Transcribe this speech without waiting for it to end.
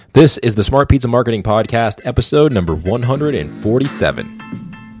This is the Smart Pizza Marketing Podcast, episode number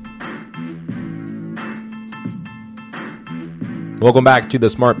 147. Welcome back to the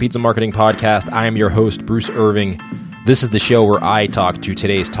Smart Pizza Marketing Podcast. I am your host, Bruce Irving. This is the show where I talk to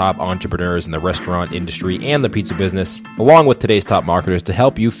today's top entrepreneurs in the restaurant industry and the pizza business, along with today's top marketers, to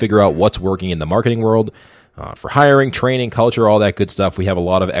help you figure out what's working in the marketing world. For hiring, training, culture, all that good stuff. We have a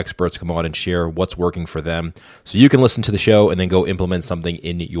lot of experts come on and share what's working for them so you can listen to the show and then go implement something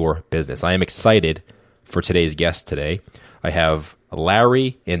in your business. I am excited for today's guest today. I have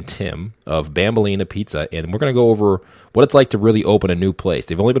Larry and Tim of Bambolina Pizza, and we're going to go over what it's like to really open a new place.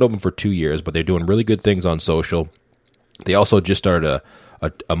 They've only been open for 2 years, but they're doing really good things on social. They also just started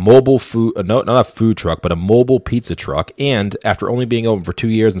a mobile food, not a food truck, but a mobile pizza truck. And after only being open for 2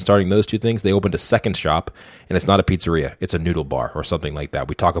 years and starting those two things, they opened a second shop, and it's not a pizzeria. It's a noodle bar or something like that.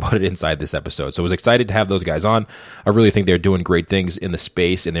 We talk about it inside this episode. So I was excited to have those guys on. I really think they're doing great things in the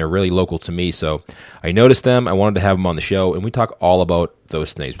space, and they're really local to me. So I noticed them. I wanted to have them on the show, and we talk all about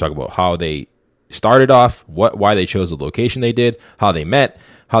those things. We talk about how they started off, why they chose the location they did, how they met,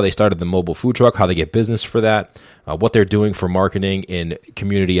 how they started the mobile food truck, how they get business for that, what they're doing for marketing and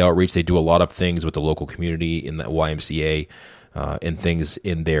community outreach. They do a lot of things with the local community in the YMCA and things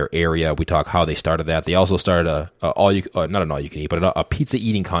in their area. We talk how they started that. They also started a pizza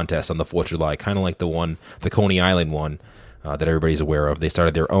eating contest on the 4th of July, kind of like the Coney Island one that everybody's aware of. They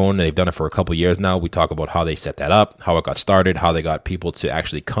started their own, and they've done it for a couple years now. We talk about how they set that up, how it got started, how they got people to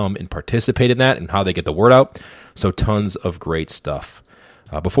actually come and participate in that, and how they get the word out. So tons of great stuff.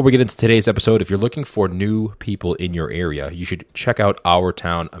 Before we get into today's episode, if you're looking for new people in your area, you should check out Our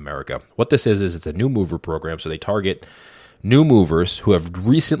Town America. What this is it's a new mover program, so they target new movers who have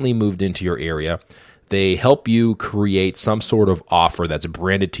recently moved into your area. They help you create some sort of offer that's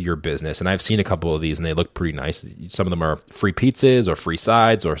branded to your business, and I've seen a couple of these, and they look pretty nice. Some of them are free pizzas or free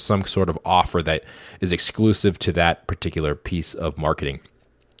sides or some sort of offer that is exclusive to that particular piece of marketing.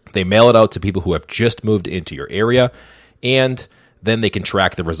 They mail it out to people who have just moved into your area, and then they can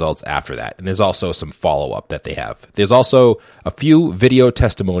track the results after that. And there's also some follow-up that they have. There's also a few video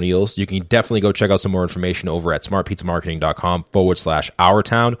testimonials. You can definitely go check out some more information over at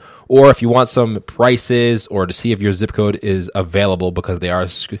smartpizzamarketing.com/ourtown. Or if you want some prices or to see if your zip code is available, because they are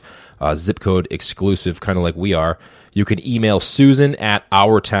zip code exclusive, kind of like we are, you can email Susan at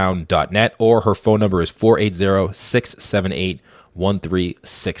ourtown.net, or her phone number is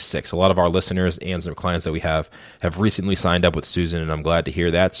 480-678-1366. A lot of our listeners and some clients that we have recently signed up with Susan, and I'm glad to hear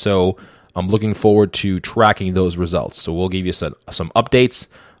that. So I'm looking forward to tracking those results. So we'll give you some updates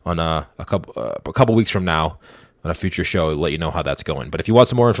on a couple weeks from now on a future show to let you know how that's going. But if you want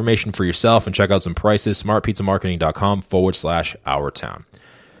some more information for yourself and check out some prices, smartpizzamarketing.com/ourtown.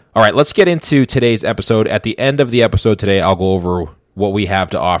 All right, let's get into today's episode. At the end of the episode today, I'll go over what we have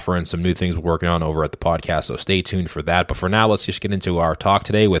to offer and some new things we're working on over at the podcast, so stay tuned for that. But for now, let's just get into our talk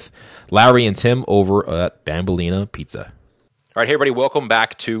today with Larry and Tim over at Bambolina Pizza. All right, hey everybody, welcome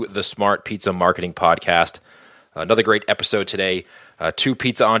back to the Smart Pizza Marketing Podcast. Another great episode today. Two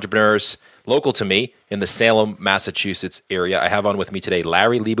pizza entrepreneurs local to me in the Salem, Massachusetts area. I have on with me today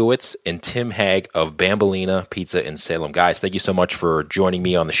Larry Leibowitz and Tim Haag of Bambolina Pizza in Salem. Guys, thank you so much for joining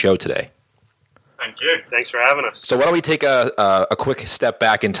me on the show today. Thank you. Thanks for having us. So why don't we take a quick step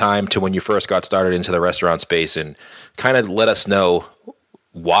back in time to when you first got started into the restaurant space, and kind of let us know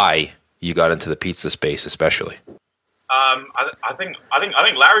why you got into the pizza space, especially. I think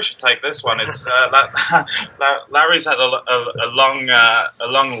Larry should take this one. It's Larry's had a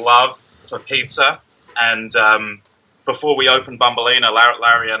long love for pizza, and before we opened Bambolina,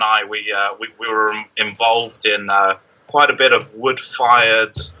 Larry and I we were involved in quite a bit of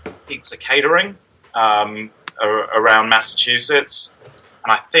wood-fired pizza catering around Massachusetts,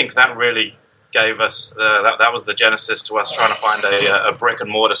 and I think that really gave us that was the genesis to us trying to find a brick and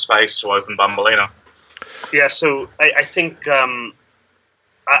mortar space to open Bambolina. Yeah, so I think I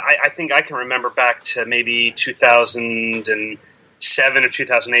think I can remember back to maybe 2007 or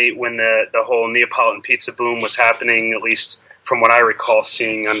 2008 when the whole Neapolitan pizza boom was happening, at least from what I recall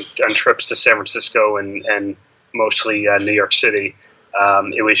seeing on trips to San Francisco and mostly New York City.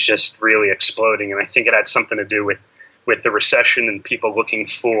 It was just really exploding, and I think it had something to do with the recession and people looking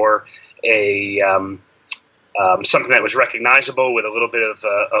for a something that was recognizable with a little bit of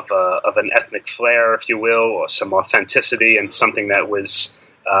an ethnic flair, if you will, or some authenticity, and something that was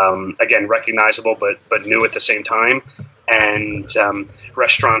again recognizable but new at the same time. And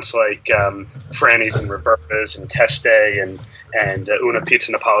restaurants like Franny's and Roberta's and Teste and Una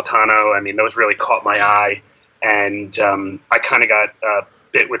Pizza Napolitano, I mean, those really caught my eye. And I kind of got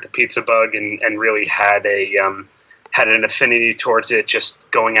bit with the pizza bug and really had a had an affinity towards it, just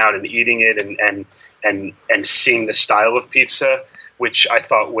going out and eating it and seeing the style of pizza, which I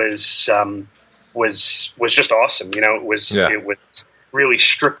thought was just awesome. It was really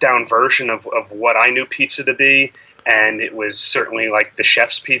stripped down version of what I knew pizza to be, and it was certainly like the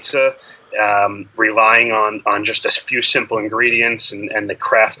chef's pizza, relying on just a few simple ingredients and the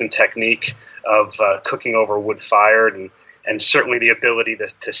craft and technique of cooking over wood fired, and certainly the ability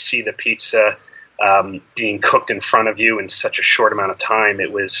to see the pizza being cooked in front of you in such a short amount of time.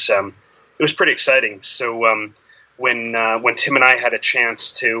 It was pretty exciting. So when Tim and I had a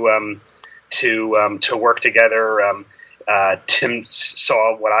chance to work together, Tim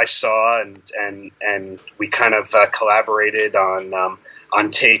saw what I saw, and we kind of collaborated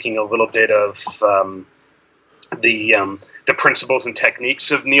on taking a little bit of the principles and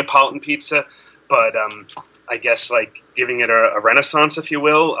techniques of Neapolitan pizza, but I guess like giving it a renaissance, if you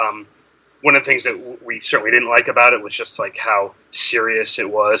will. One of the things that we certainly didn't like about it was just like how serious it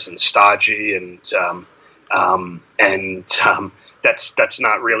was and stodgy, and that's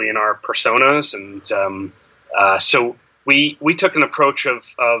not really in our personas. And so we took an approach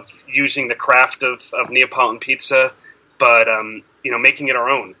of using the craft of Neapolitan pizza, but making it our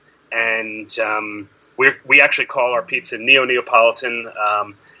own. And we actually call our pizza Neo-Neapolitan.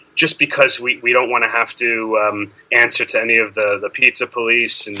 Just because we don't want to have to answer to any of the pizza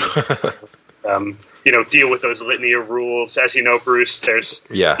police and deal with those litany of rules. As you know, Bruce, there's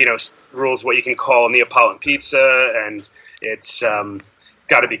rules what you can call Neapolitan pizza, and it's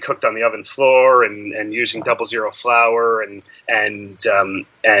got to be cooked on the oven floor and using 00 flour and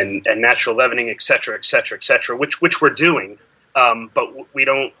natural leavening, et cetera, which we're doing, but we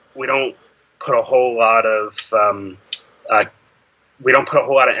don't put a whole lot of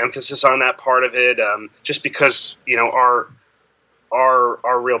emphasis on that part of it, just because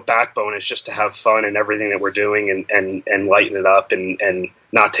our real backbone is just to have fun in everything that we're doing and lighten it up and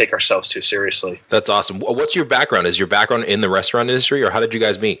not take ourselves too seriously. That's awesome. What's your background? Is your background in the restaurant industry, or how did you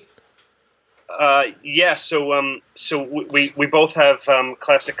guys meet? So we both have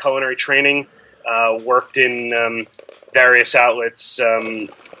classic culinary training. Worked in various outlets,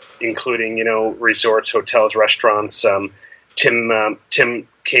 including resorts, hotels, restaurants. Tim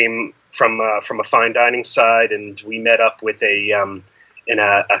came from a fine dining side, and we met up with in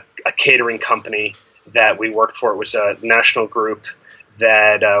a catering company that we worked for. It was a national group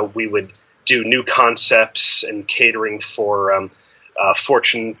that we would do new concepts and catering for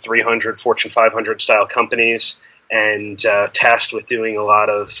Fortune 300, Fortune 500 style companies, and tasked with doing a lot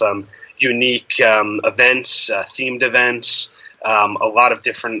of unique events, themed events, a lot of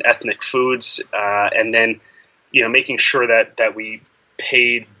different ethnic foods, and then making sure that we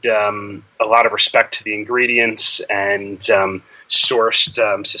paid a lot of respect to the ingredients and sourced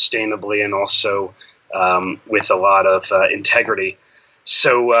sustainably, and also with a lot of integrity.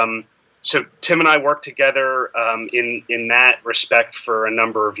 So Tim and I worked together in that respect for a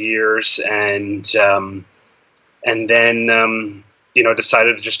number of years, and then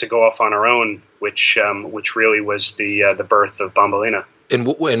decided just to go off on our own, which really was the birth of Bambolina. And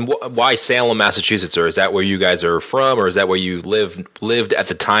why Salem, Massachusetts? Or is that where you guys are from, or is that where you lived at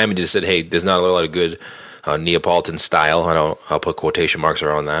the time and just said, hey, there's not a lot of good Neapolitan style? I'll put quotation marks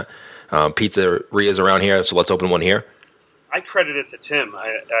around that. Pizzerias around here, so let's open one here. I credit it to Tim.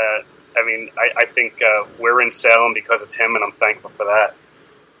 I think we're in Salem because of Tim, and I'm thankful for that.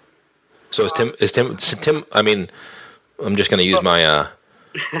 So is Tim? I mean, I'm just going to use my.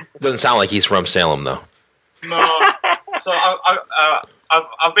 Doesn't sound like he's from Salem, though. No. So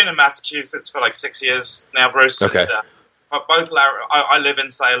I've been in Massachusetts for like 6 years now, Bruce. Okay. And, both Larry, I live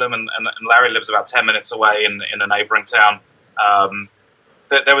in Salem, and Larry lives about 10 minutes away in a neighboring town.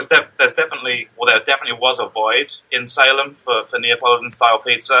 There definitely was a void in Salem for Neapolitan style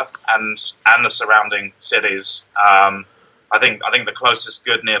pizza and the surrounding cities. I think the closest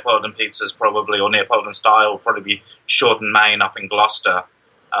good Neapolitan pizzas probably, or Neapolitan style, will probably be Shorten, Maine, up in Gloucester,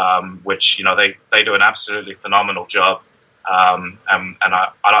 which they do an absolutely phenomenal job. And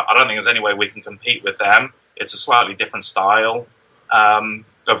I don't think there's any way we can compete with them. It's a slightly different style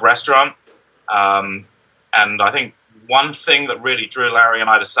of restaurant, and I think one thing that really drew Larry and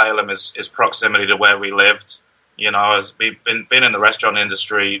I to Salem is proximity to where we lived. As we've been in the restaurant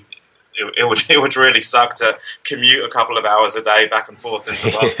industry, it would really suck to commute a couple of hours a day back and forth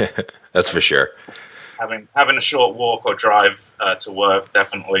into Boston. That's for sure. Having a short walk or drive to work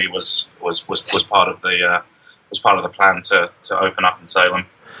definitely was part of the plan to open up in Salem.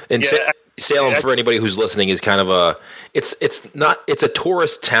 And Salem, for anybody who's listening, is kind of it's a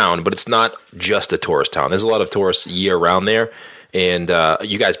tourist town, but it's not just a tourist town. There's a lot of tourists year round there, and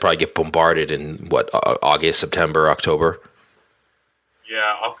you guys probably get bombarded in August, September, October.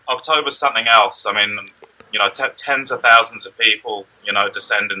 Yeah, October's something else. I mean, tens of thousands of people,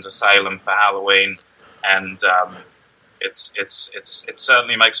 descend into Salem for Halloween, and it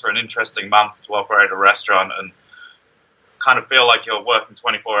certainly makes for an interesting month to operate a restaurant and kind of feel like you're working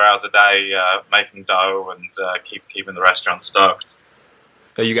 24 hours a day, making dough and keeping the restaurant stocked.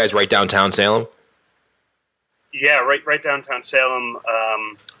 Are you guys right downtown Salem? Yeah, right downtown Salem,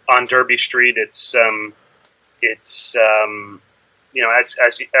 on Derby Street. It's as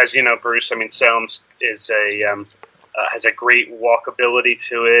you know, Bruce. I mean, Salem is has a great walkability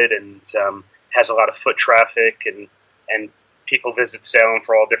to it, and has a lot of foot traffic, and people visit Salem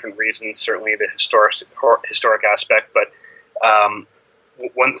for all different reasons. Certainly the historic aspect, but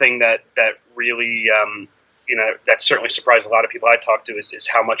one thing that really that certainly surprised a lot of people I talked to is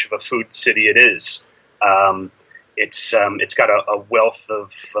how much of a food city it is. It's got a wealth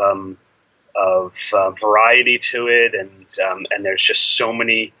of variety to it, and there's just so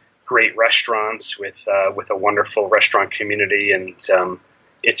many great restaurants with a wonderful restaurant community, and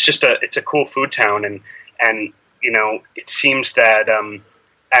it's a cool food town, and it seems that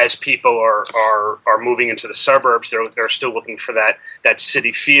as people are moving into the suburbs, they're still looking for that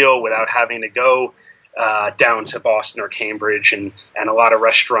city feel without having to go down to Boston or Cambridge, and a lot of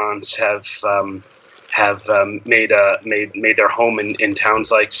restaurants have made their home in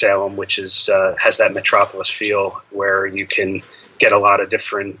towns like Salem, which has that metropolis feel where you can get a lot of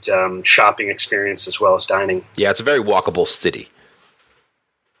different shopping experience as well as dining. Yeah, it's a very walkable city.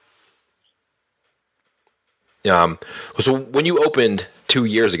 So when you opened 2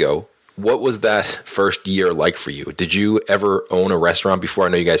 years ago, what was that first year like for you? Did you ever own a restaurant before? I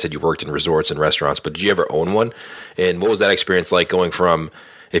know you guys said you worked in resorts and restaurants, but did you ever own one? And what was that experience like going from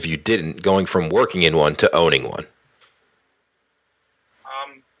working in one to owning one?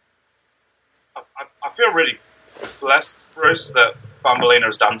 I feel really blessed, Bruce, that Bambolina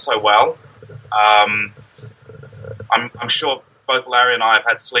has done so well. I'm sure both Larry and I have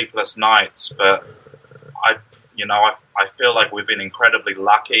had sleepless nights, but I feel like we've been incredibly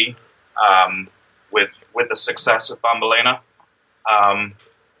lucky with the success of Bambolina. I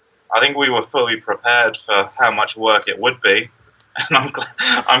think we were fully prepared for how much work it would be, and I'm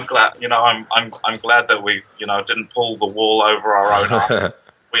glad. I'm glad that we didn't pull the wool over our own eyes.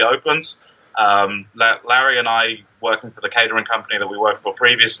 We opened. Larry and I, working for the catering company that we worked for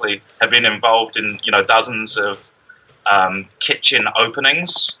previously, have been involved in dozens of kitchen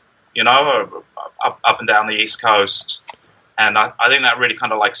openings, up and down the East Coast. And I think that really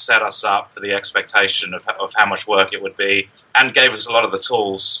kind of like set us up for the expectation of how much work it would be, and gave us a lot of the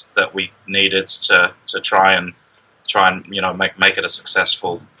tools that we needed to try and make it a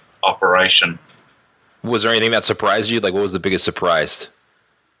successful operation. Was there anything that surprised you? Like, what was the biggest surprise?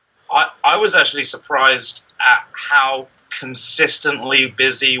 I was actually surprised at how consistently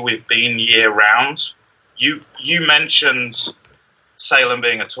busy we've been year round. You mentioned Salem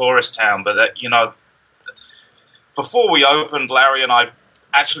being a tourist town, but that before we opened, Larry and I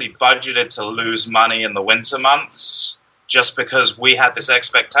actually budgeted to lose money in the winter months, just because we had this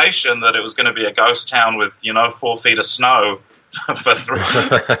expectation that it was going to be a ghost town with 4 feet of snow for 3.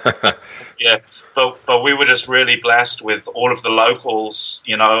 Yeah, but we were just really blessed with all of the locals,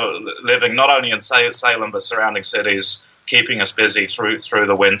 living not only in Salem but surrounding cities, keeping us busy through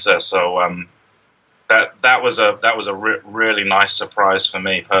the winter. So that was a really nice surprise for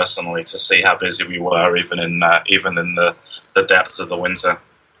me personally, to see how busy we were even in the depths of the winter.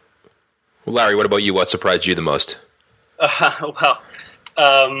 Well, Larry, what about you? What surprised you the most?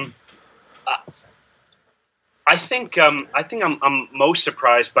 I think I'm most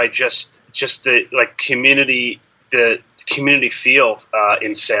surprised by just the community feel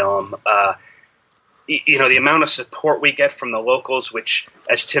in Salem. The amount of support we get from the locals, which,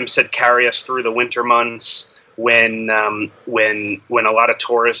 as Tim said, carry us through the winter months when a lot of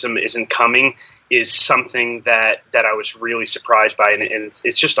tourism isn't coming, is something that I was really surprised by, and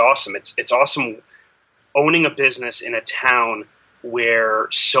it's just awesome. It's awesome owning a business in a town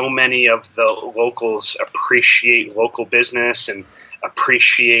where so many of the locals appreciate local business and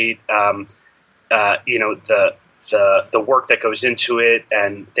appreciate the work that goes into it,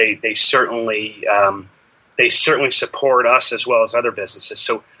 and they certainly support us as well as other businesses.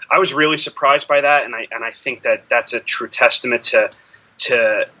 So I was really surprised by that, and I think that that's a true testament to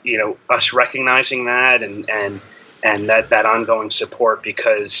us recognizing that and that ongoing support,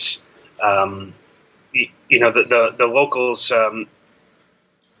 because the locals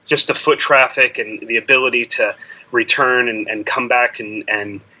just the foot traffic and the ability to return and come back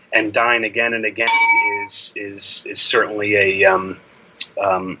and dine again and again is certainly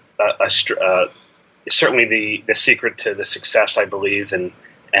certainly the secret to the success, I believe, and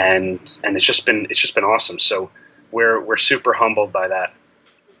it's just been awesome. So we're super humbled by that.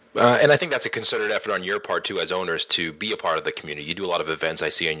 And I think that's a concerted effort on your part too, as owners, to be a part of the community. You do a lot of events I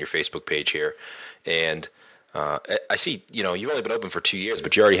see on your Facebook page here, and I see, you've only been open for 2 years,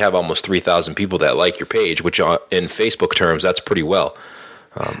 but you already have almost 3,000 people that like your page, which in Facebook terms, that's pretty well.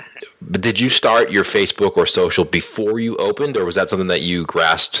 But did you start your Facebook or social before you opened, or was that something that you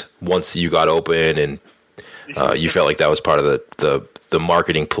grasped once you got open and you felt like that was part of the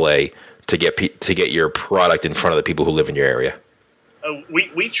marketing play to get your product in front of the people who live in your area?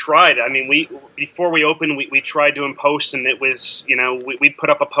 We tried. I mean, before we opened, we tried doing posts, and it was, we'd put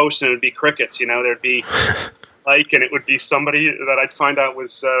up a post and it would be crickets. There'd be and it would be somebody that I'd find out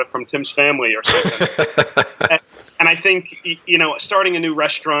was from Tim's family or something. And I think, starting a new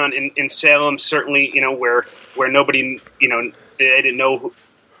restaurant in Salem, certainly, where nobody, they didn't know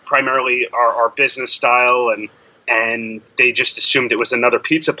primarily our business style, and they just assumed it was another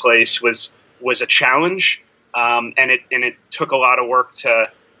pizza place was a challenge. And it took a lot of work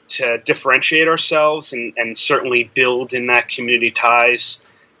to differentiate ourselves and certainly build in that community ties.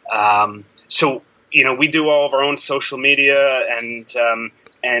 So, we do all of our own social media and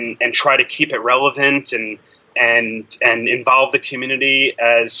try to keep it relevant and involve the community.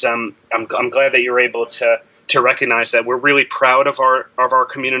 As I'm glad that you're able to recognize that we're really proud of our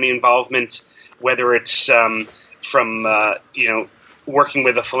community involvement, whether it's from working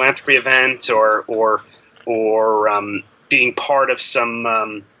with a philanthropy event or being part of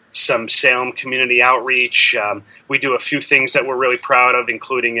some Salem community outreach. We do a few things that we're really proud of,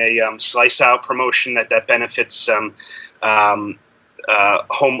 including a slice out promotion that benefits home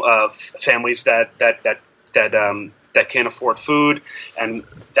families that can't afford food, and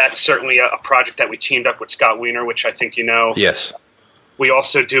that's certainly a project that we teamed up with Scott Wiener, which I think you know. Yes. We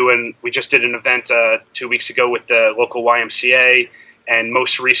also we just did an event 2 weeks ago with the local YMCA. And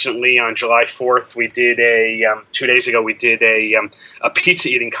most recently, on July 4th, we did 2 days ago, we did a pizza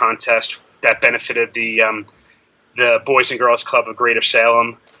eating contest that benefited the Boys and Girls Club of Greater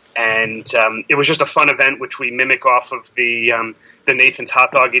Salem. And it was just a fun event, which we mimic off of the Nathan's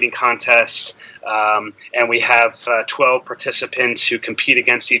hot dog eating contest. And we have 12 participants who compete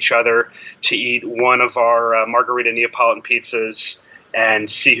against each other to eat one of our margarita Neapolitan pizzas and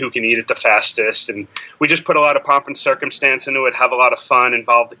see who can eat it the fastest. And we just put a lot of pomp and circumstance into it, have a lot of fun,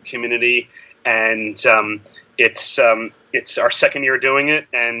 involve the community. And it's our second year doing it,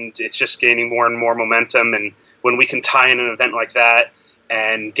 and it's just gaining more and more momentum. And when we can tie in an event like that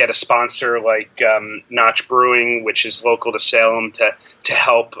and get a sponsor like Notch Brewing, which is local to Salem, to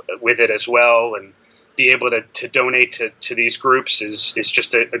help with it as well, and be able to donate to these groups is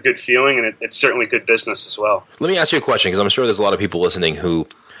just a good feeling, and it's certainly good business as well. Let me ask you a question, because I'm sure there's a lot of people listening who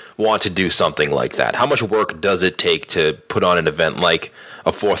want to do something like that. How much work does it take to put on an event like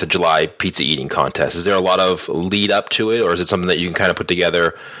a 4th of July pizza eating contest? Is there a lot of lead up to it, or is it something that you can kind of put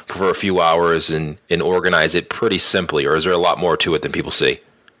together for a few hours and organize it pretty simply, or is there a lot more to it than people see?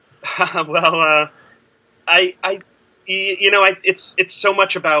 Well, it's so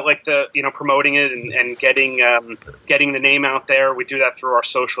much about like promoting it and getting the name out there. We do that through our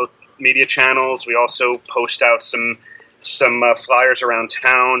social media channels. We also post out some flyers around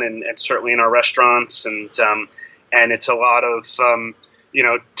town and certainly in our restaurants, and it's a lot of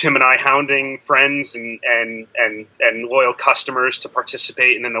Tim and I hounding friends and loyal customers to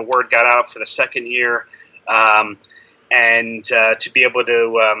participate, and then the word got out for the second year, and to be able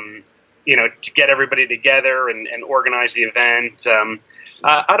to to get everybody together and organize the event.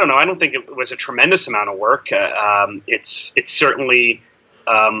 I don't know. I don't think it was a tremendous amount of work. It's certainly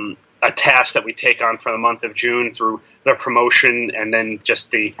a task that we take on for the month of June through the promotion, and then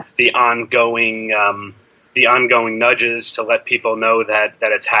just the ongoing nudges to let people know that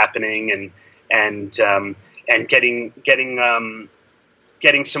it's happening, and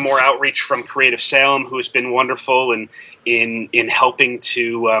getting some more outreach from Creative Salem, who has been wonderful in helping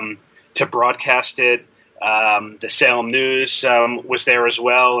to broadcast it. The Salem News was there as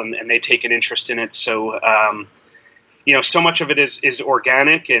well, and they take an interest in it. So so much of it is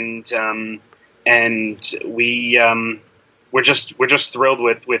organic, and we're just thrilled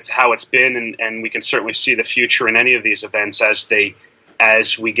with how it's been, and we can certainly see the future in any of these events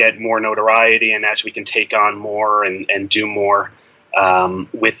as we get more notoriety and as we can take on more and do more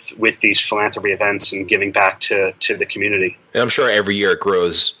with these philanthropy events and giving back to the community. And I'm sure every year it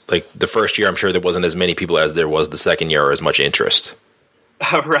grows. Like the first year, I'm sure there wasn't as many people as there was the second year, or as much interest.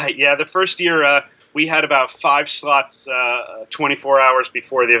 Right. Yeah. The first year we had about 5 slots 24 hours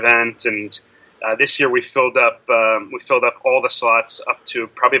before the event, and this year we filled up all the slots up to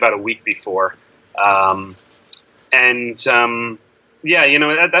probably about a week before.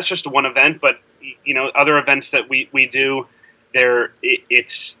 Yeah, that's just one event, but other events that we do there,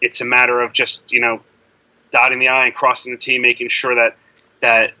 it's a matter of just dotting the I and crossing the T, making sure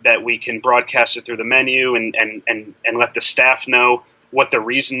that we can broadcast it through the menu and let the staff know what the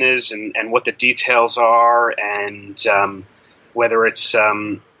reason is and what the details are, and whether it's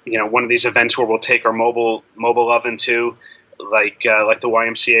one of these events where we'll take our mobile oven to, like the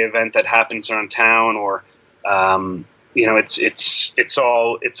YMCA event that happens around town, or it's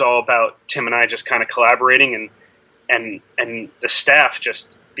all about Tim and I just kind of collaborating and the staff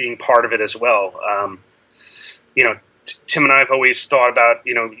just being part of it as well. Tim and I have always thought about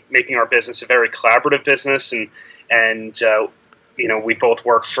making our business a very collaborative business, and we both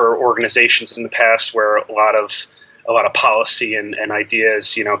worked for organizations in the past where a lot of policy and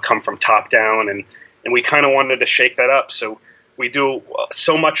ideas come from top down, and we kind of wanted to shake that up. So we do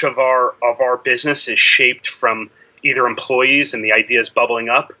so much of our business is shaped from either employees and the ideas bubbling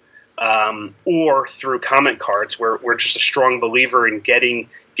up, or through comment cards. We're just a strong believer in getting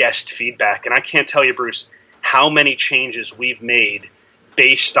guest feedback, and I can't tell you, Bruce, how many changes we've made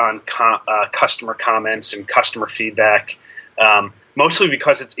based on customer comments and customer feedback. Mostly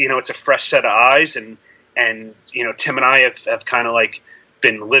because it's a fresh set of eyes, and Tim and I have kind of like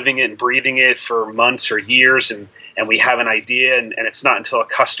been living it and breathing it for months or years, and we have an idea, and it's not until a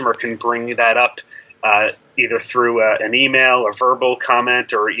customer can bring that up, either through an email, a verbal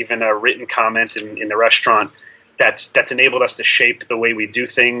comment, or even a written comment in the restaurant, that's enabled us to shape the way we do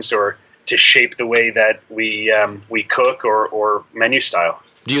things, or to shape the way that we cook or menu style.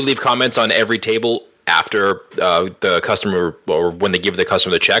 Do you leave comments on every table after the customer, or when they give the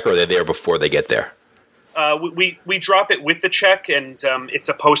customer the check, or are they there before they get there? We drop it with the check, and it's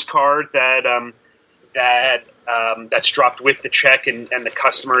a postcard that's dropped with the check, and the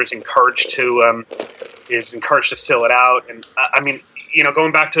customer is encouraged to fill it out. And I mean,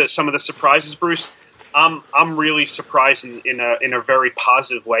 going back to some of the surprises, Bruce, I'm really surprised in a very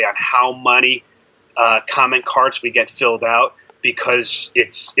positive way on how many comment cards we get filled out, because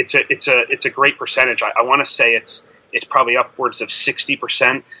it's a great percentage. I want to say it's probably upwards of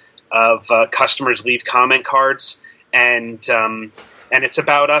 60% of customers leave comment cards, and it's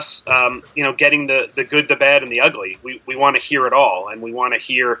about us, getting the good, the bad, and the ugly. We want to hear it all, and we want to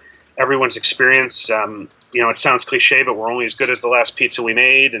hear everyone's experience. It sounds cliche, but we're only as good as the last pizza we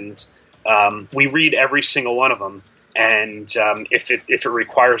made, and we read every single one of them. And if it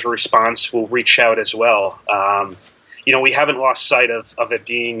requires a response, we'll reach out as well. We haven't lost sight of it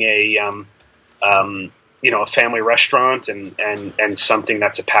being a family restaurant and something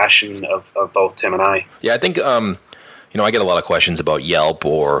that's a passion of both Tim and I. Yeah, I think, I get a lot of questions about Yelp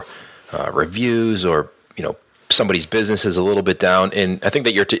or reviews, or, somebody's business is a little bit down. And I think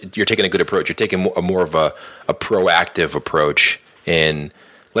that you're taking a good approach. You're taking more of a proactive approach in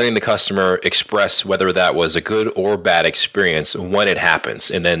letting the customer express whether that was a good or bad experience when it happens,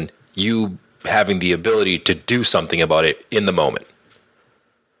 and then you having the ability to do something about it in the moment.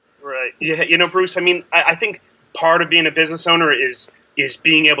 Right. Yeah. Bruce, I mean, I think part of being a business owner is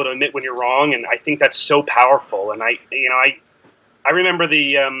being able to admit when you're wrong. And I think that's so powerful. And I remember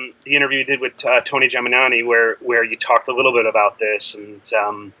the interview you did with Tony Giaminani where you talked a little bit about this, and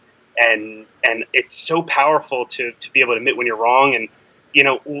it's so powerful to be able to admit when you're wrong. And,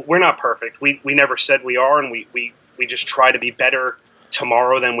 we're not perfect. We never said we are, and we just try to be better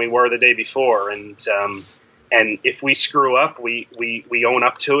tomorrow than we were the day before. And if we screw up, we own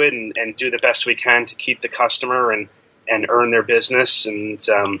up to it and do the best we can to keep the customer and earn their business. And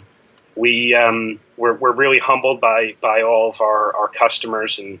we're really humbled by all of our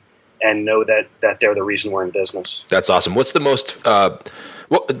customers, and know that they're the reason we're in business. That's awesome. What's the most?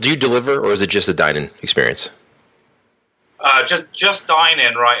 Do you deliver, or is it just a dine-in experience? Just dine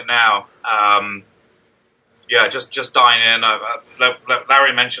in right now. Just dine in.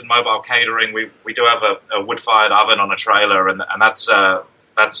 Larry mentioned mobile catering. We do have a wood-fired oven on a trailer, and that's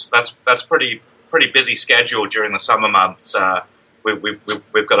pretty busy schedule during the summer months.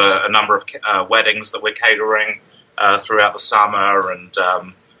 We've got a number of weddings that we're catering throughout the summer, and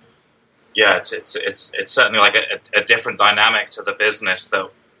it's certainly like a different dynamic to the business that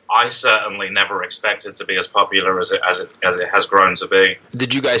I certainly never expected to be as popular as it has grown to be.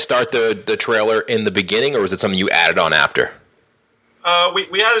 Did you guys start the trailer in the beginning, or was it something you added on after?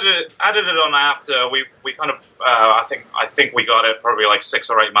 We added it on after. We kind of I think we got it probably like 6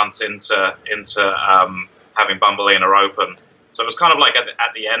 or 8 months into having Bambolina open. So it was kind of like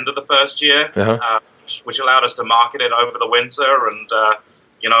at the end of the first year, which allowed us to market it over the winter and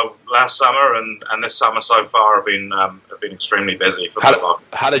last summer and this summer so far have been extremely busy for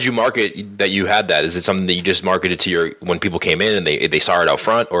How did you market that you had that? Is it something that you just marketed to when people came in and they saw it out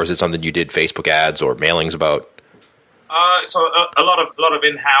front, or is it something you did Facebook ads or mailings about? So a lot of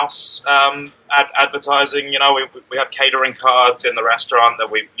in-house advertising. We have catering cards in the restaurant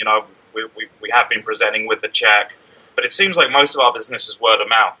that we have been presenting with the check. But it seems like most of our business is word of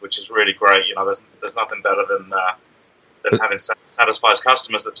mouth, which is really great. There's nothing better than having satisfied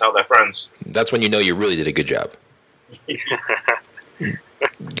customers that tell their friends. That's when you know you really did a good job.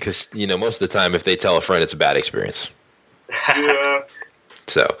 Because most of the time, if they tell a friend, it's a bad experience. Yeah.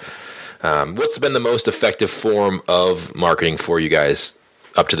 So, what's been the most effective form of marketing for you guys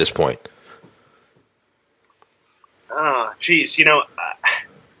up to this point? Oh, geez,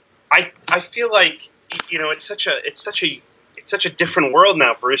 I feel like it's such a different world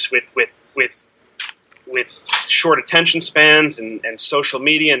now, Bruce, with short attention spans and social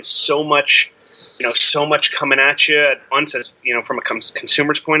media and so much coming at you at once. From a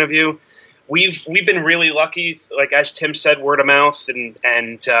consumer's point of view, we've been really lucky, like as Tim said, word of mouth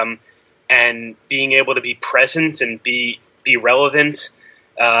and being able to be present and be relevant.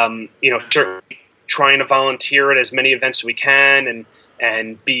 Certainly trying to volunteer at as many events as we can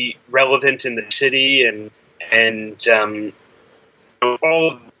and be relevant in the city and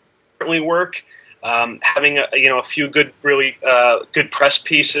all certainly work. Having a few good, really good press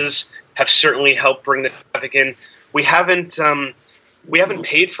pieces have certainly helped bring the traffic in. We haven't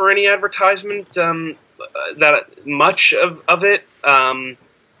paid for any advertisement that much of it.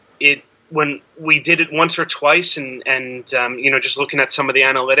 When we did it once or twice, and just looking at some of the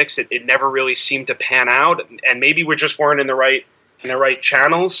analytics, it never really seemed to pan out, and maybe we just weren't in the right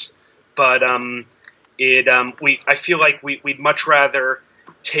channels. But I feel like we'd much rather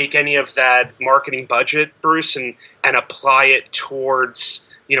take any of that marketing budget, Bruce, and apply it towards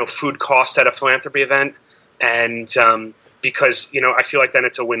food cost at a philanthropy event, and because I feel like then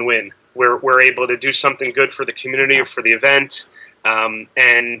it's a win-win. We're able to do something good for the community or for the event,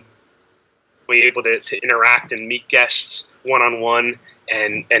 and we're able to interact and meet guests one-on-one,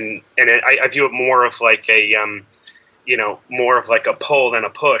 and I view it more of like a pull than a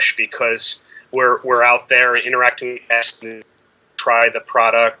push, because we're out there interacting with guests and try the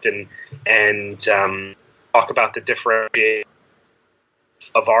product and talk about the differentiation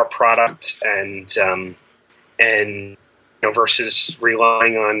of our product and versus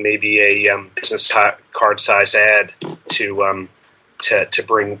relying on maybe a business card size ad to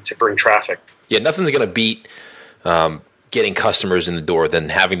bring traffic. Yeah, nothing's going to beat getting customers in the door than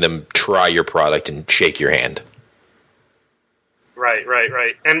having them try your product and shake your hand.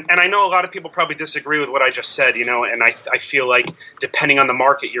 Right. And I know a lot of people probably disagree with what I just said, and I feel like depending on the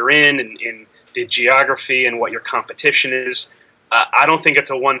market you're in the geography and what your competition is, I don't think it's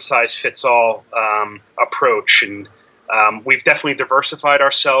a one-size-fits-all approach. And we've definitely diversified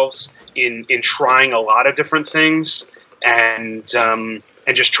ourselves in trying a lot of different things and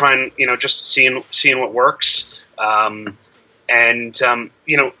just trying, just seeing what works.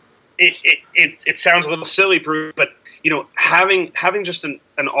 It sounds a little silly, Bruce, but having just an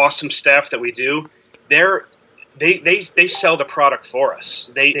awesome staff that we do, they sell the product for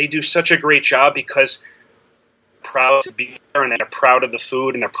us. They do such a great job because they're proud to be there, and they're proud of the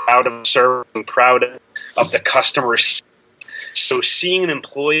food, and they're proud of the service, and proud of the customers. So seeing an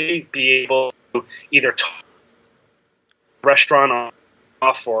employee be able to either talk restaurant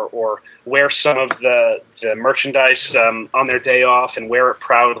off or wear some of the merchandise on their day off and wear it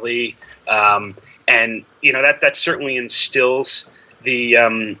proudly, and that certainly instills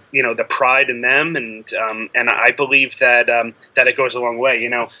the pride in them, and I believe that it goes a long way.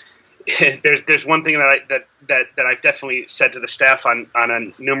 There's one thing that I've definitely said to the staff on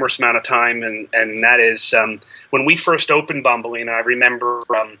a numerous amount of time, and that is when we first opened Bambolina, I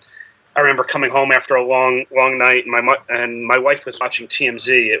remember coming home after a long night, and my wife was watching TMZ.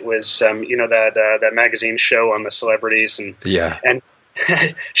 It was that magazine show on the celebrities, and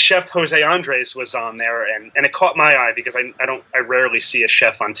Chef Jose Andres was on there, and it caught my eye because I rarely see a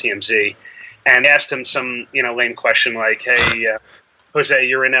chef on TMZ, and asked him some lame question like, "Hey, Jose,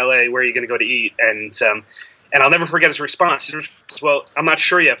 you're in LA. Where are you going to go to eat?" And I'll never forget his response. He was, "Well, I'm not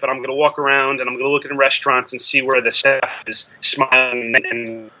sure yet, but I'm going to walk around and I'm going to look at restaurants and see where the staff is smiling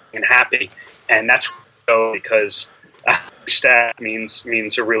and happy." And that's because staff means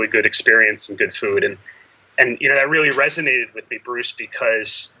a really good experience and good food. And that really resonated with me, Bruce,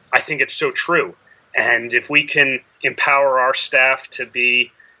 because I think it's so true. And if we can empower our staff to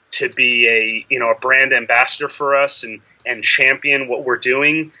be a brand ambassador for us and champion what we're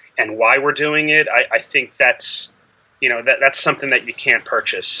doing and why we're doing it, I think that's that's something that you can't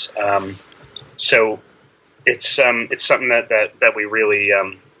purchase. So it's something that we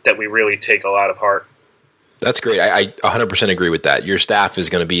really take a lot of heart. That's great. I 100% agree with that. Your staff is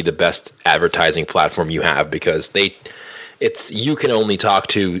going to be the best advertising platform you have because you can only talk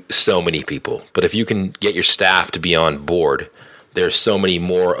to so many people. But if you can get your staff to be on board, there's so many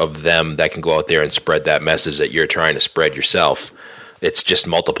more of them that can go out there and spread that message that you're trying to spread yourself. It's just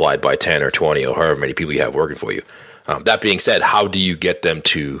multiplied by 10 or 20 or however many people you have working for you. That being said, how do you get them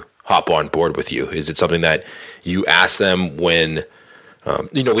to hop on board with you? Is it something that you ask them when...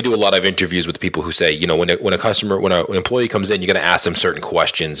 we do a lot of interviews with people who say, when an employee comes in, you're going to ask them certain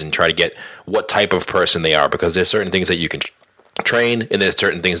questions and try to get what type of person they are, because there's certain things that you can train and there's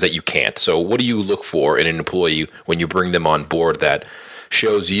certain things that you can't. So what do you look for in an employee when you bring them on board that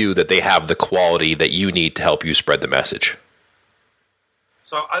shows you that they have the quality that you need to help you spread the message?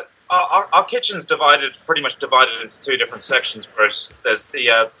 So our kitchen's pretty much divided into two different sections. Bruce. There's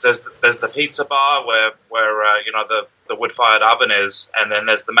the pizza bar where the wood-fired oven is, and then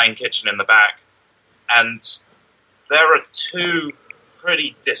there's the main kitchen in the back. And there are two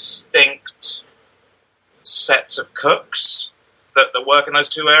pretty distinct sets of cooks that work in those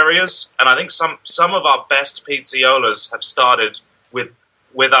two areas. And I think some of our best pizziolas have started with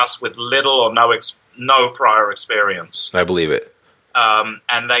us with little or no prior experience. I believe it.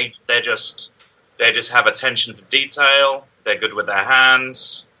 And they just have attention to detail. They're good with their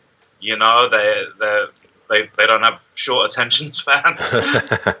hands. They don't have short attention spans.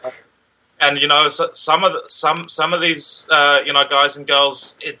 And some of these guys and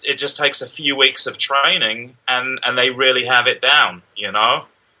girls, it just takes a few weeks of training and they really have it down.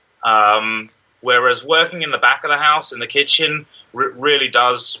 Whereas working in the back of the house in the kitchen really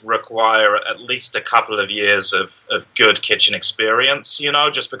does require at least a couple of years of good kitchen experience.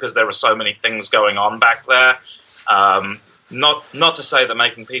 Just because there are so many things going on back there. Not to say that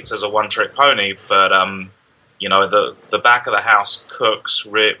making pizza is a one-trick pony, but the back of the house cooks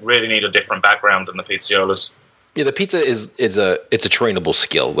really need a different background than the pizziolas. Yeah, the pizza it's a trainable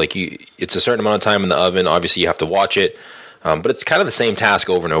skill. Like it's a certain amount of time in the oven. Obviously, you have to watch it, but it's kind of the same task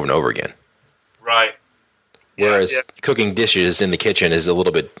over and over and over again. Right. Whereas cooking dishes in the kitchen is a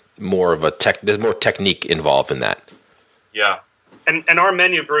little bit more of there's more technique involved in that. Yeah. And our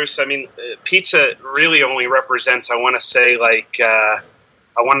menu, Bruce, I mean, pizza really only represents, I want to say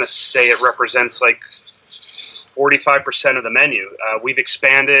it represents like 45% of the menu. We've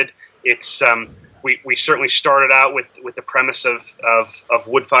expanded. It's we certainly started out with the premise of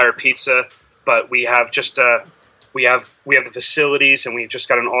wood-fired pizza, but we have just we have the facilities, and we've just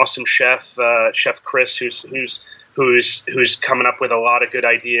got an awesome chef, Chef Chris, who's coming up with a lot of good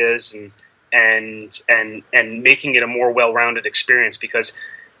ideas and making it a more well-rounded experience, because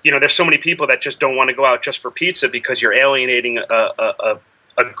there's so many people that just don't want to go out just for pizza because you're alienating a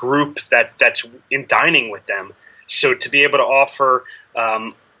group that's in dining with them. So to be able to offer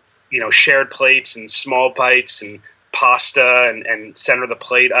shared plates and small bites and pasta and center of the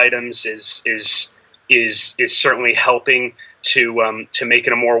plate items is certainly helping to make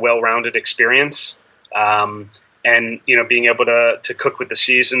it a more well-rounded experience. And being able to cook with the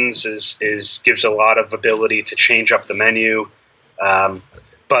seasons gives a lot of ability to change up the menu.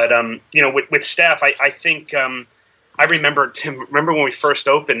 But with staff, I think I remember when we first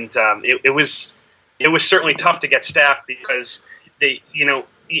opened, it was certainly tough to get staff because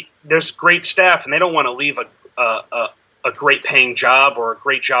there's great staff and they don't want to leave a great paying job or a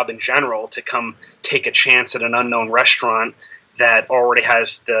great job in general to come take a chance at an unknown restaurant that already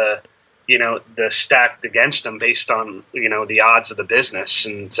has the stacked against them based on the odds of the business.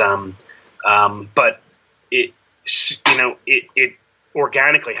 And but it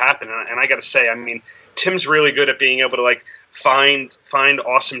organically happened, and I got to say, I mean, Tim's really good at being able to find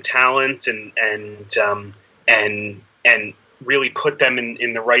awesome talent and really put them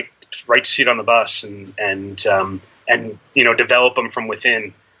in the right seat on the bus and develop them from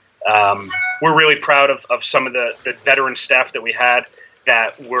within. We're really proud of some of the veteran staff that we had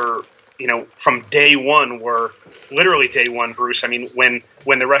that were from day one, literally day one, Bruce. I mean, when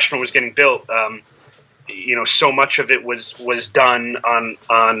the restaurant was getting built, so much of it was done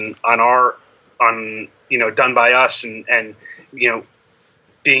done by us, and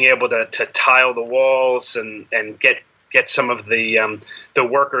being able to tile the walls and get some of the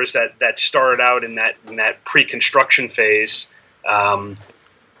workers that started out in that pre-construction phase. It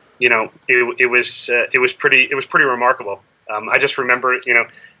was pretty remarkable. I just remember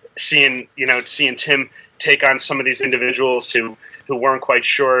seeing Tim take on some of these individuals who weren't quite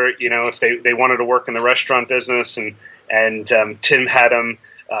sure if they wanted to work in the restaurant business, and and Tim had him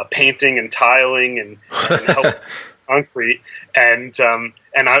painting and tiling and help concrete, and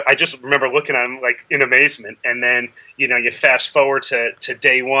I just remember looking at him like in amazement. And then you fast forward to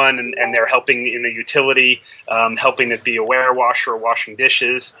day one, and they're helping in the utility, helping to be a warewash or washing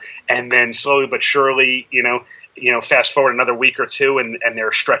dishes, and then slowly but surely, fast forward another week or two, and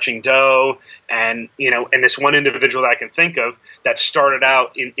they're stretching dough, and this one individual that I can think of that started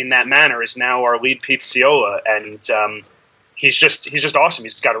out in that manner is now our lead pizziola, and he's just awesome.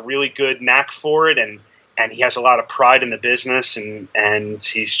 He's got a really good knack for it, and he has a lot of pride in the business, and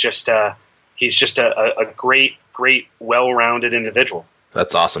he's just a great, well-rounded individual.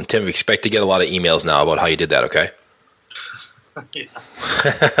 That's awesome. Tim, we expect to get a lot of emails now about how you did that, okay? Yeah.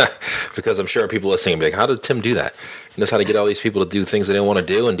 Because I'm sure people listening will be like, how did Tim do that? He knows how to get all these people to do things they don't want to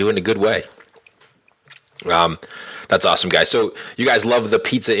do and do it in a good way. That's awesome, guys. So you guys love the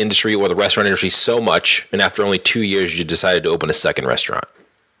pizza industry or the restaurant industry so much, and after only 2 years, you decided to open a second restaurant.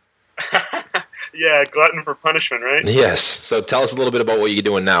 Yeah, glutton for punishment, right? Yes. So tell us a little bit about what you're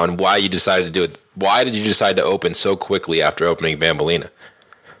doing now and why you decided to do it. Why did you decide to open so quickly after opening Bambolina?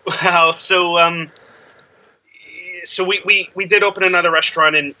 Well, so we did open another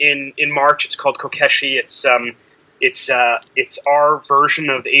restaurant in March. It's called Kokeshi. It's our version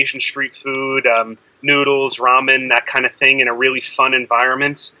of Asian street food, noodles, ramen, that kind of thing, in a really fun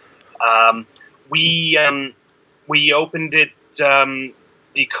environment. We opened it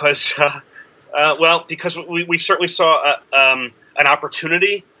because we certainly saw an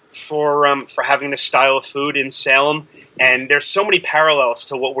opportunity for having this style of food in Salem, and there's so many parallels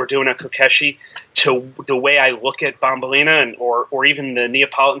to what we're doing at Kokeshi, to the way I look at Bambolina or even the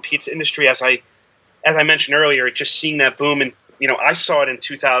Neapolitan pizza industry. As I mentioned earlier, just seeing that boom, and I saw it in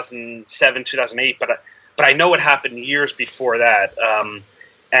 2007, 2008, but I know what happened years before that,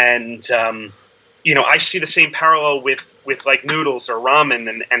 I see the same parallel with like noodles or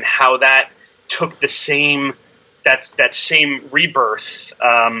ramen, and how that took the same same rebirth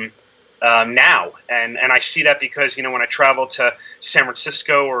now, and I see that because when I travel to San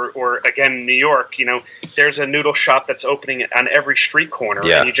Francisco or again New York, there's a noodle shop that's opening on every street corner,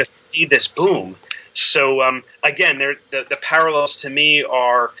 and you just see this boom. So again, the parallels to me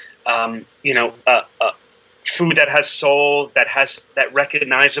are food that has soul, that has that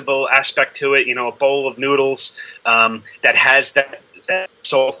recognizable aspect to it. A bowl of noodles that has that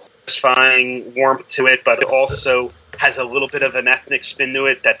soul satisfying warmth to it, but it also has a little bit of an ethnic spin to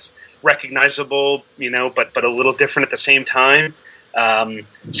it that's recognizable, but a little different at the same time.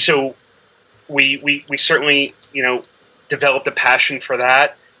 So we certainly developed a passion for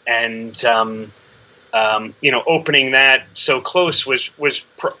that, and opening that so close was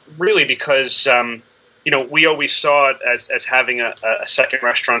really because we always saw it as having a second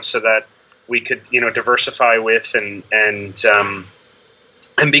restaurant so that we could diversify with, and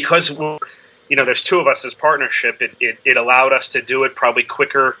because there's two of us as partnership, it allowed us to do it probably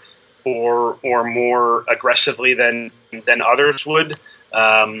quicker or more aggressively than others would,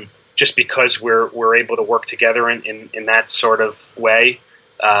 just because we're able to work together in that sort of way.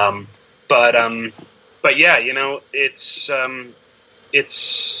 But yeah, it's kind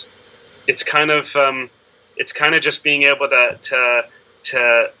of just being able to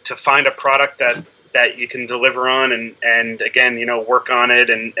find a product that you can deliver on, and again, work on it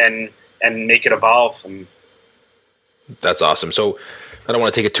and make it evolve. That's awesome. So I don't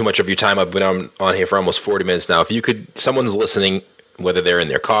want to take it too much of your time. I've been on here for almost 40 minutes now. If you could, someone's listening, whether they're in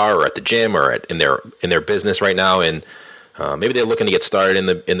their car or at the gym or in their business right now, and maybe they're looking to get started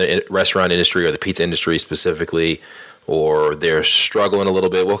in the restaurant industry or the pizza industry specifically, or they're struggling a little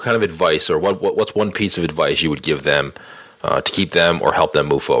bit, what kind of advice, or what's one piece of advice you would give them to keep them or help them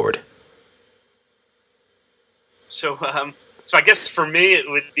move forward? So I guess for me it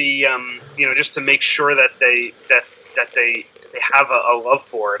would be just to make sure that they have a love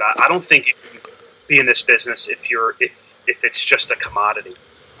for it. I don't think you can be in this business if it's just a commodity.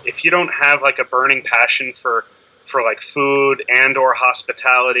 If you don't have like a burning passion for like food and or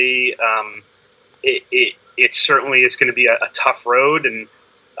hospitality, it certainly is going to be a tough road. And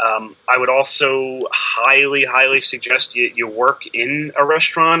I would also highly, highly suggest you work in a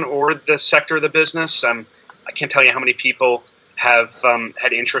restaurant or the sector of the business. I can't tell you how many people have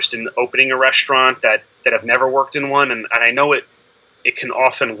had interest in opening a restaurant that have never worked in one. And I know it can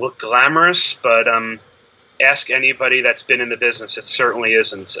often look glamorous, but ask anybody that's been in the business. It certainly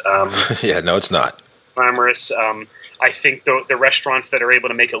isn't. Yeah, no, it's not glamorous. I think the restaurants that are able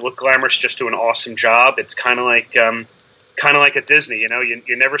to make it look glamorous just do an awesome job. It's kind of like at Disney.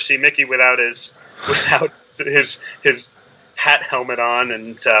 You never see Mickey without his hat helmet on,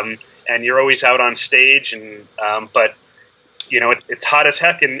 and you're always out on stage. And but it's hot as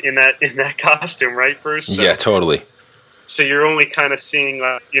heck in that costume, right, Bruce? So, yeah, totally. So you're only kind of seeing,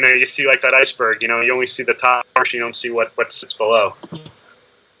 you see like that iceberg. You only see the top, you don't see what sits below.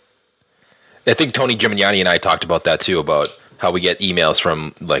 I think Tony Gimignani and I talked about that too, about how we get emails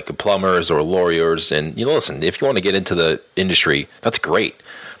from like plumbers or lawyers, and listen, if you want to get into the industry, that's great.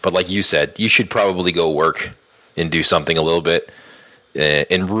 But like you said, you should probably go work and do something a little bit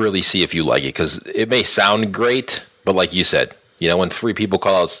and really see if you like it, because it may sound great, but like you said, when 3 people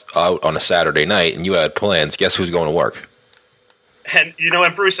call us out on a Saturday night and you had plans, guess who's going to work? And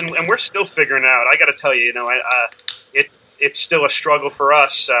and Bruce, and we're still figuring out. I got to tell you, it's still a struggle for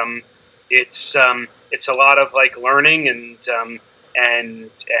us. It's a lot of like learning and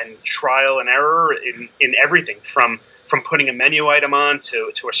trial and error in everything from putting a menu item on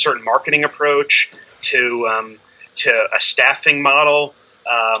to a certain marketing approach to a staffing model.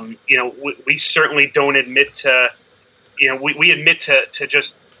 We certainly don't admit to we admit to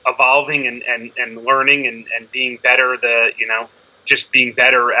just evolving and learning and being better. Just being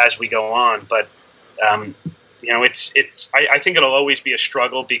better as we go on, but I think it'll always be a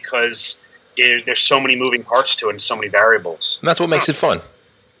struggle because there's so many moving parts to it and so many variables. And that's what makes it fun.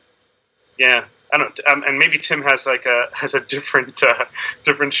 Yeah, I don't. And maybe Tim has a different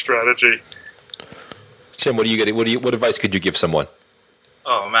strategy. Tim, what do you get? What advice could you give someone?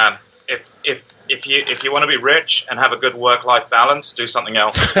 Oh man, if you want to be rich and have a good work-life balance, do something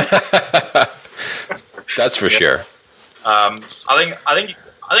else. That's for sure. I think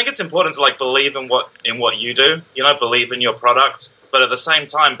it's important to believe in what you do. Believe in your product, but at the same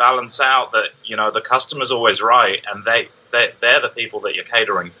time balance out that the customer's always right, and they're the people that you're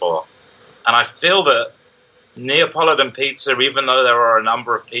catering for. And I feel that Neapolitan pizza, even though there are a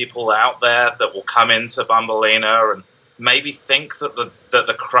number of people out there that will come into Bambolina and maybe think that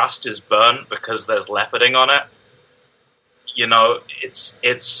the crust is burnt because there's leoparding on it,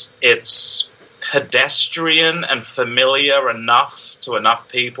 it's pedestrian and familiar enough to enough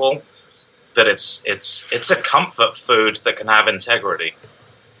people that it's a comfort food that can have integrity.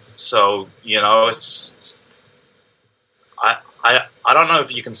 So I don't know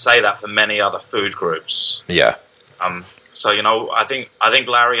if you can say that for many other food groups. Yeah. So I think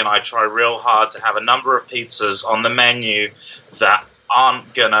Larry and I try real hard to have a number of pizzas on the menu that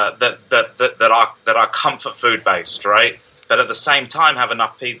aren't gonna that are comfort food based, right? But at the same time have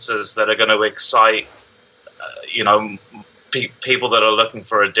enough pizzas that are going to excite, people that are looking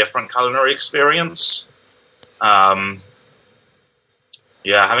for a different culinary experience. Having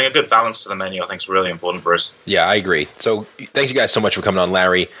a good balance to the menu, I think, is really important, Bruce. Yeah, I agree. So thanks you guys so much for coming on,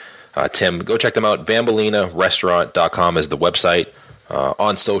 Larry, Tim. Go check them out. BambolinaRestaurant.com is the website.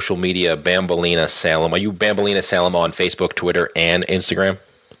 On social media, Bambolina Salem. Are you Bambolina Salem on Facebook, Twitter, and Instagram?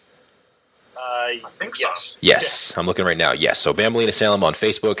 I think so. Yes, I'm looking right now. Yes, so Bambolina Salem on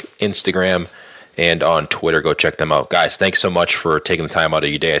Facebook, Instagram, and on Twitter. Go check them out. Guys, thanks so much for taking the time out of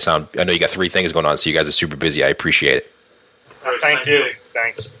your day. I know you got 3 things going on, so you guys are super busy. I appreciate it. Thank you.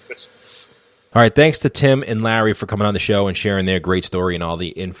 Thanks. All right, thanks to Tim and Larry for coming on the show and sharing their great story and all the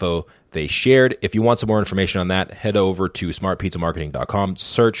info they shared. If you want some more information on that, head over to smartpizzamarketing.com.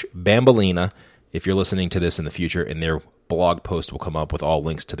 Search Bambolina if you're listening to this in the future, and their blog post will come up with all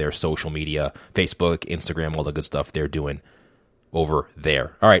links to their social media, Facebook, Instagram, all the good stuff they're doing over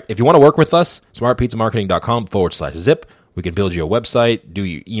there. All right, if you want to work with us, smartpizzamarketing.com/zip. We can build you a website, do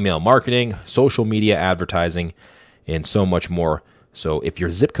your email marketing, social media advertising, and so much more. So if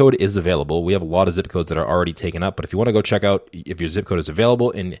your zip code is available, we have a lot of zip codes that are already taken up, but if you want to go check out if your zip code is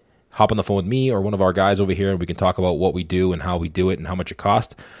available and hop on the phone with me or one of our guys over here and we can talk about what we do and how we do it and how much it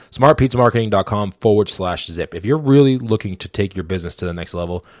costs, smartpizzamarketing.com/zip. If you're really looking to take your business to the next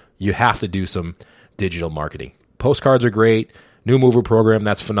level, you have to do some digital marketing. Postcards are great. New mover program,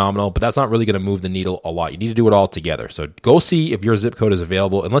 that's phenomenal, but that's not really going to move the needle a lot. You need to do it all together. So go see if your zip code is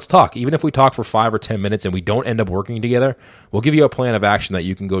available, and let's talk. Even if we talk for 5 or 10 minutes and we don't end up working together, we'll give you a plan of action that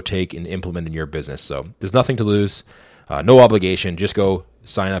you can go take and implement in your business. So there's nothing to lose, no obligation. Just go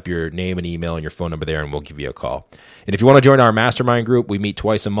sign up your name and email and your phone number there, and we'll give you a call. And if you want to join our mastermind group, we meet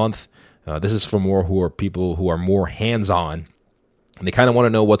twice a month. This is for people who are more hands-on. And they kind of want to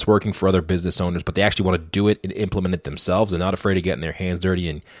know what's working for other business owners, but they actually want to do it and implement it themselves. They're not afraid of getting their hands dirty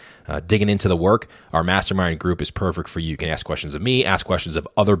and digging into the work. Our mastermind group is perfect for you. You can ask questions of me, ask questions of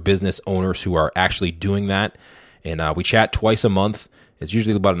other business owners who are actually doing that. And we chat twice a month, It's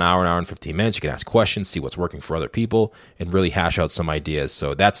usually about an hour and 15 minutes. You can ask questions, see what's working for other people, and really hash out some ideas.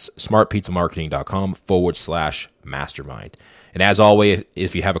 So that's smartpizzamarketing.com/mastermind. And as always,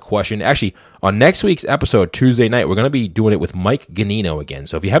 if you have a question, actually, on next week's episode, Tuesday night, we're going to be doing it with Mike Ganino again.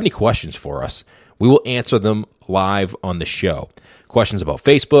 So if you have any questions for us, we will answer them live on the show. Questions about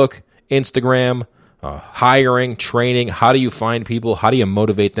Facebook, Instagram, hiring, training, how do you find people, how do you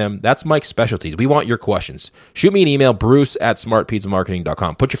motivate them? That's Mike's specialty. We want your questions. Shoot me an email,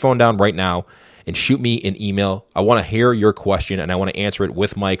 bruce@smartpizzamarketing.com. Put your phone down right now and shoot me an email. I want to hear your question, and I want to answer it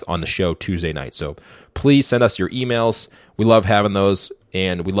with Mike on the show Tuesday night. So please send us your emails. We love having those,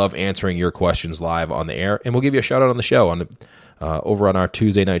 and we love answering your questions live on the air, and we'll give you a shout-out on the show over on our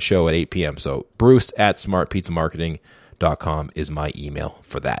Tuesday night show at 8 p.m. So bruce@smartpizzamarketing.com is my email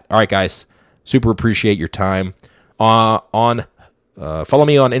for that. All right, guys. Super appreciate your time. Follow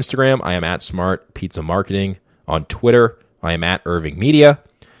me on Instagram. I am @SmartPizzaMarketing. On Twitter, I am @IrvingMedia.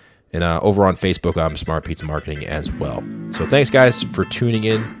 And over on Facebook, I'm Smart Pizza Marketing as well. So thanks, guys, for tuning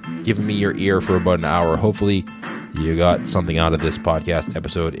in, giving me your ear for about an hour. Hopefully you got something out of this podcast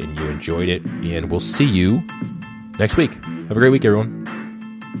episode and you enjoyed it. And we'll see you next week. Have a great week, everyone.